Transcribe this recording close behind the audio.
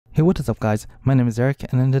Hey, what is up guys? My name is Eric,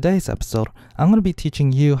 and in today's episode, I'm going to be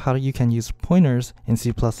teaching you how you can use pointers in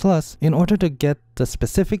C++ in order to get the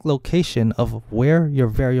specific location of where your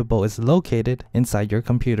variable is located inside your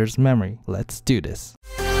computer's memory. Let's do this.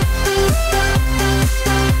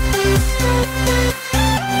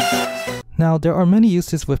 Now, there are many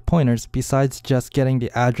uses with pointers besides just getting the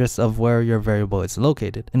address of where your variable is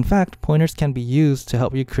located. In fact, pointers can be used to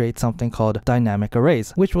help you create something called dynamic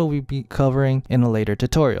arrays, which we'll be covering in a later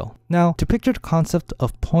tutorial. Now, to picture the concept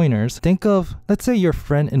of pointers, think of, let's say your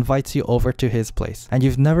friend invites you over to his place, and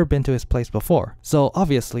you've never been to his place before. So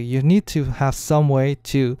obviously, you need to have some way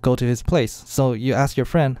to go to his place. So you ask your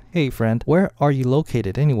friend, hey friend, where are you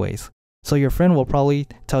located anyways? So your friend will probably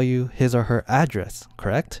tell you his or her address,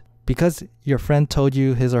 correct? Because your friend told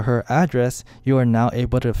you his or her address, you are now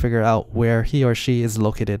able to figure out where he or she is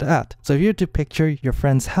located at. So if you were to picture your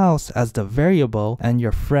friend's house as the variable and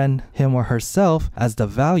your friend, him or herself, as the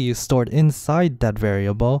value stored inside that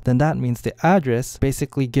variable, then that means the address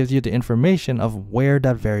basically gives you the information of where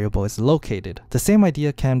that variable is located. The same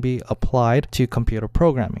idea can be applied to computer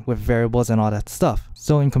programming with variables and all that stuff.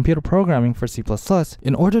 So in computer programming for C++,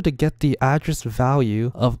 in order to get the address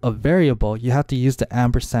value of a variable, you have to use the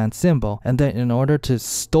ampersand symbol. And then in order to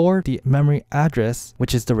store the memory address,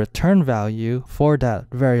 which is the return value for that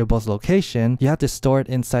variable's location, you have to store it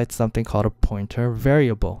inside something called a pointer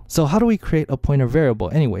variable. So how do we create a pointer variable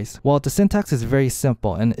anyways? Well, the syntax is very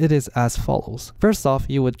simple and it is as follows. First off,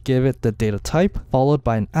 you would give it the data type, followed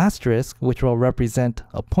by an asterisk, which will represent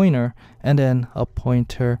a pointer, and then a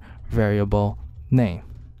pointer variable name.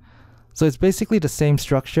 So it's basically the same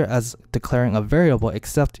structure as declaring a variable,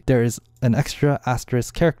 except there is an extra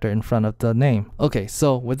asterisk character in front of the name. Okay,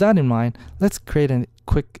 so with that in mind, let's create a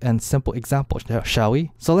quick and simple example, shall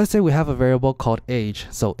we? So let's say we have a variable called age.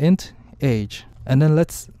 So int age, and then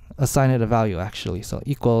let's assign it a value actually. So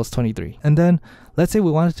equals 23. And then let's say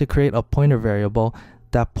we wanted to create a pointer variable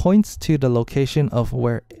that points to the location of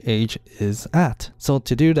where age is at. So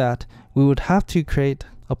to do that, we would have to create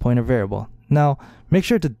a pointer variable. Now, make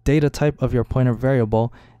sure the data type of your pointer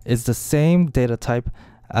variable is the same data type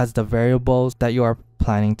as the variables that you are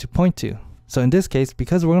planning to point to. So in this case,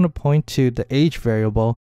 because we're going to point to the age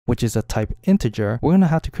variable, which is a type integer, we're going to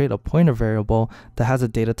have to create a pointer variable that has a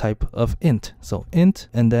data type of int. So int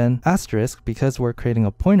and then asterisk, because we're creating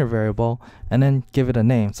a pointer variable, and then give it a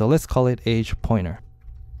name. So let's call it age pointer,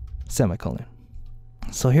 semicolon.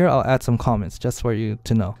 So here I'll add some comments just for you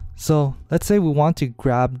to know. So let's say we want to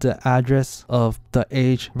grab the address of the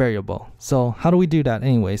age variable. So how do we do that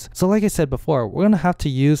anyways? So like I said before, we're going to have to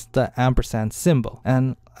use the ampersand symbol.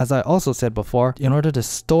 And as I also said before, in order to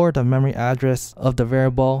store the memory address of the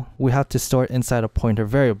variable, we have to store it inside a pointer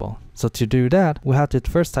variable. So to do that, we have to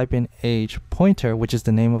first type in age pointer, which is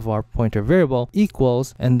the name of our pointer variable,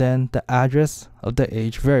 equals, and then the address of the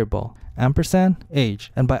age variable, ampersand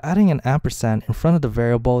age. And by adding an ampersand in front of the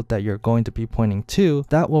variable that you're going to be pointing to,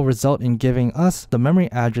 that will result in giving us the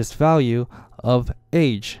memory address value of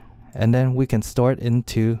age. And then we can store it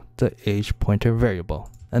into the age pointer variable.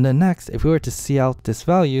 And then next, if we were to see out this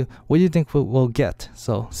value, what do you think we'll get?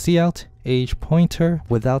 So see out age pointer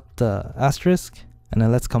without the asterisk, and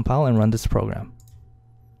then let's compile and run this program.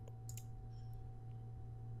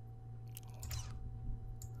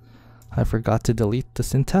 I forgot to delete the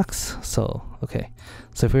syntax. So, okay.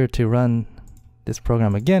 So if we were to run this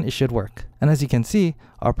program again, it should work. And as you can see,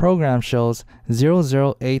 our program shows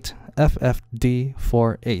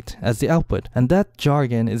 008FFD48 as the output. And that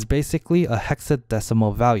jargon is basically a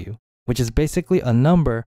hexadecimal value, which is basically a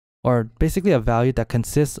number, or basically a value that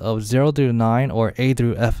consists of 0 through 9 or A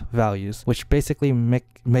through F values, which basically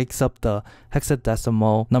makes up the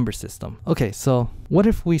hexadecimal number system. Okay, so what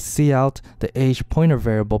if we see out the age pointer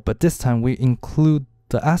variable, but this time we include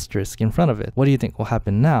the asterisk in front of it? What do you think will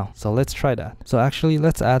happen now? So let's try that. So actually,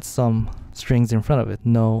 let's add some strings in front of it.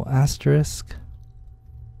 No asterisk,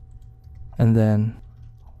 and then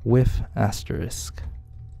with asterisk.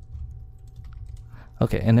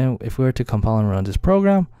 Okay, and then if we were to compile and run this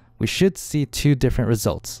program, we should see two different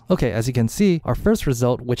results. Okay, as you can see, our first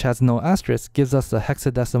result, which has no asterisk, gives us the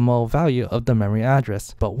hexadecimal value of the memory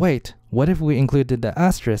address. But wait, what if we included the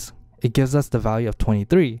asterisk? It gives us the value of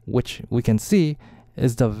 23, which we can see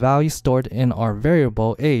is the value stored in our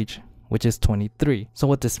variable age, which is 23. So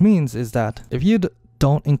what this means is that if you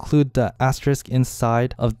don't include the asterisk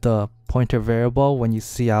inside of the pointer variable when you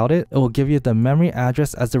see out it will give you the memory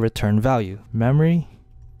address as the return value. Memory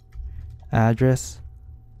address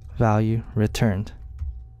value returned.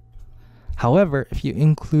 However, if you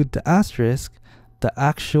include the asterisk, the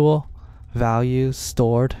actual value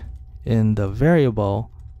stored in the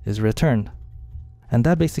variable is returned. And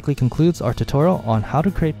that basically concludes our tutorial on how to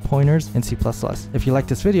create pointers in C++. If you like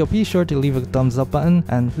this video, be sure to leave a thumbs up button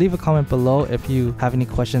and leave a comment below if you have any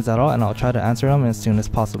questions at all, and I'll try to answer them as soon as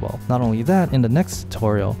possible. Not only that, in the next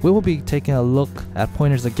tutorial, we will be taking a look at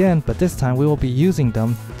pointers again, but this time we will be using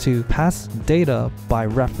them to pass data by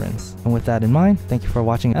reference. And with that in mind, thank you for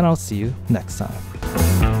watching, and I'll see you next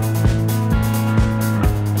time.